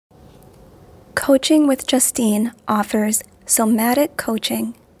Coaching with Justine offers somatic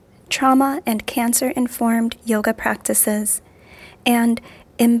coaching, trauma and cancer-informed yoga practices, and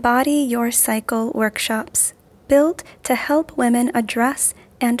Embody Your Cycle workshops built to help women address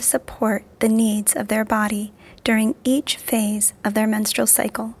and support the needs of their body during each phase of their menstrual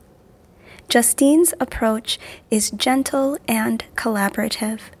cycle. Justine's approach is gentle and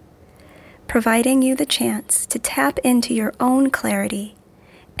collaborative, providing you the chance to tap into your own clarity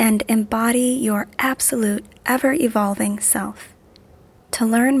and embody your absolute, ever-evolving self. To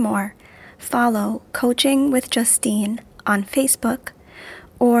learn more, follow Coaching with Justine on Facebook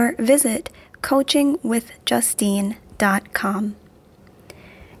or visit coachingwithjustine.com.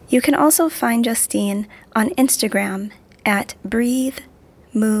 You can also find Justine on Instagram at Breathe,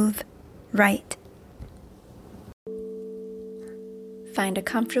 Move, Right. Find a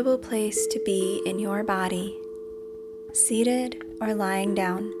comfortable place to be in your body, seated or lying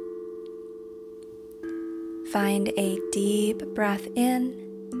down. Find a deep breath in,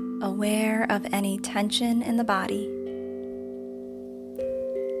 aware of any tension in the body.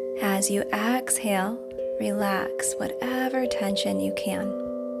 As you exhale, relax whatever tension you can.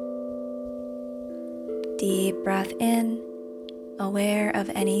 Deep breath in, aware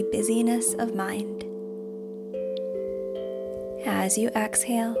of any busyness of mind. As you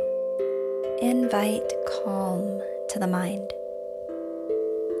exhale, invite calm to the mind.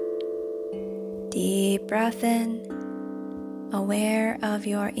 Deep breath in, aware of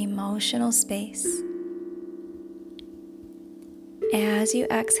your emotional space. As you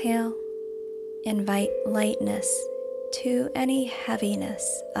exhale, invite lightness to any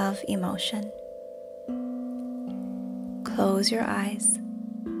heaviness of emotion. Close your eyes.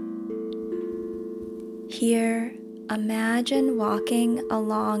 Here, imagine walking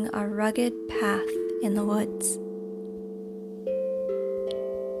along a rugged path in the woods.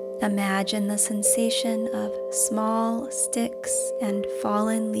 Imagine the sensation of small sticks and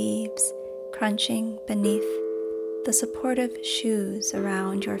fallen leaves crunching beneath the supportive shoes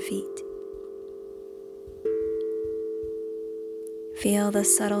around your feet. Feel the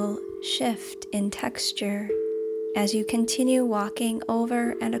subtle shift in texture as you continue walking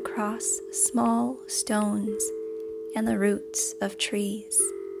over and across small stones and the roots of trees.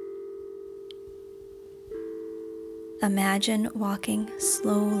 Imagine walking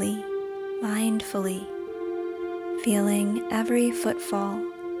slowly, mindfully, feeling every footfall,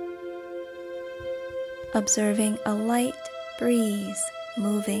 observing a light breeze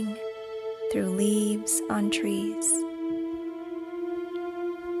moving through leaves on trees.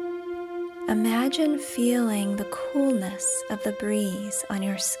 Imagine feeling the coolness of the breeze on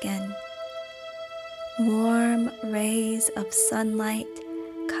your skin. Warm rays of sunlight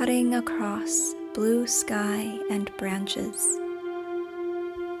cutting across blue sky and branches.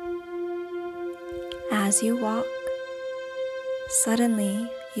 As you walk, suddenly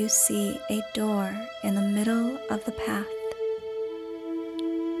you see a door in the middle of the path.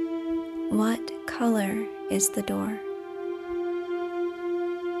 What color is the door?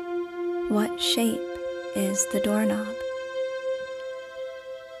 What shape is the doorknob?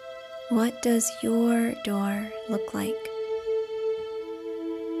 What does your door look like?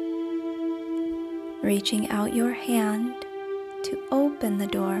 Reaching out your hand to open the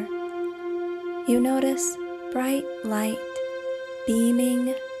door, you notice bright light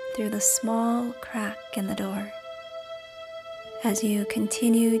beaming through the small crack in the door. As you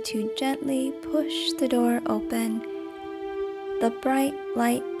continue to gently push the door open, the bright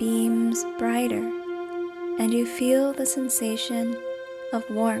light beams brighter, and you feel the sensation of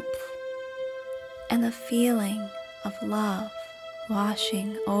warmth and the feeling of love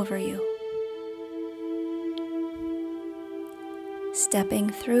washing over you. Stepping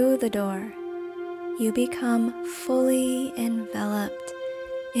through the door, you become fully enveloped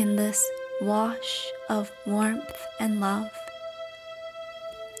in this wash of warmth and love.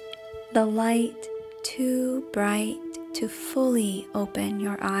 The light too bright to fully open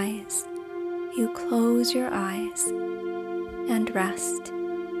your eyes. You close your eyes and rest.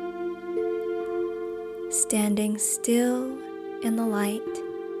 Standing still in the light,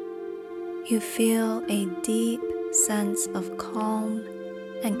 you feel a deep sense of calm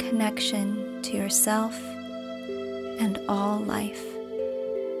and connection to yourself and all life.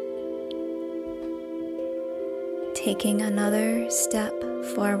 Taking another step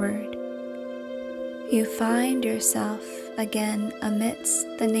forward, you find yourself again amidst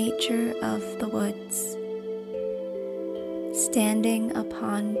the nature of the woods, standing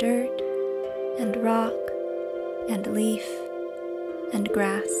upon dirt and rock and leaf and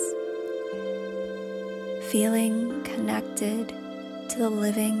grass, feeling connected to the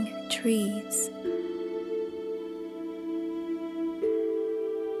living trees.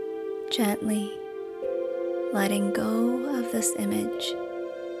 Gently letting go of this image,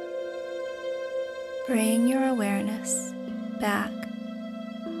 bring your awareness back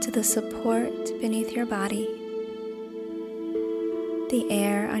to the support beneath your body, the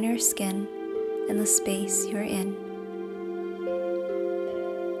air on your skin, and the space you're in.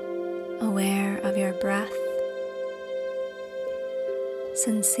 Aware of your breath,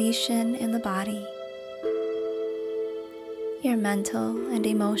 sensation in the body, your mental and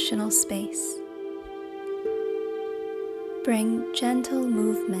emotional space. Bring gentle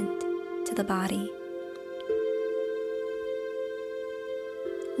movement to the body.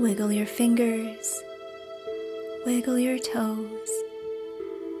 Wiggle your fingers, wiggle your toes,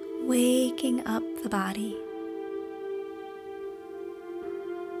 waking up the body.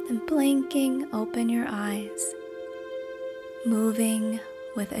 Then blinking open your eyes, moving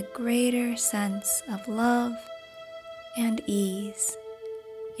with a greater sense of love and ease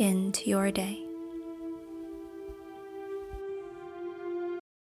into your day.